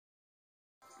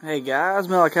Hey guys,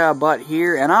 Malachi Butt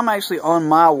here, and I'm actually on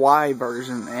my Y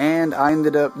version, and I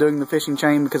ended up doing the fishing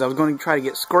chain because I was going to try to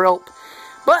get Skrelp,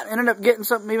 but ended up getting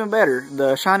something even better,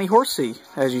 the shiny Horsea,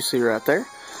 as you see right there.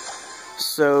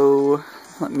 So,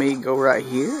 let me go right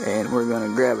here, and we're going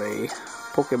to grab a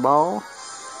Pokeball.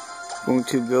 Going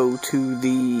to go to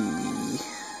the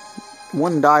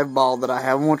one dive ball that I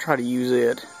have. I'm going to try to use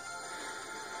it.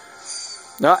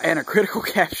 And a critical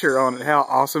capture on it. How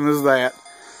awesome is that?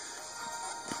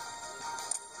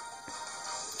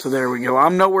 So there we go.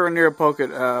 I'm nowhere near a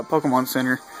Pokemon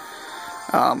Center.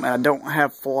 And I don't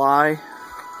have Fly.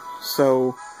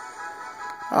 So,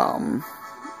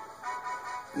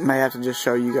 may have to just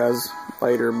show you guys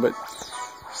later, but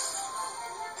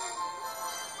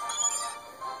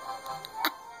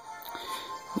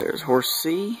there's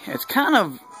Horsea. It's kind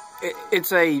of,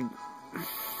 it's a, I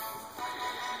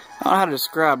don't know how to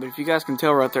describe it. If you guys can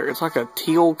tell right there, it's like a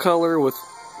teal color with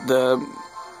the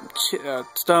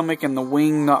stomach and the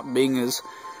wing not being as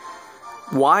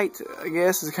white, I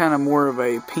guess. It's kind of more of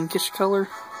a pinkish color.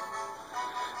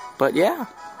 But yeah,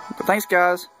 but thanks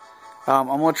guys. I'm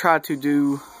going to try to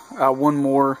do a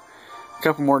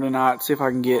couple more tonight, see if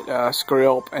I can get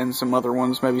Skrelp and some other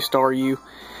ones, maybe Staryu.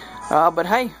 But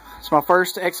hey, it's my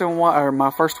first X and Y, or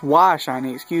my first Y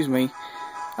shiny, excuse me.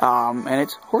 And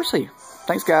it's Horsea.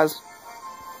 Thanks guys.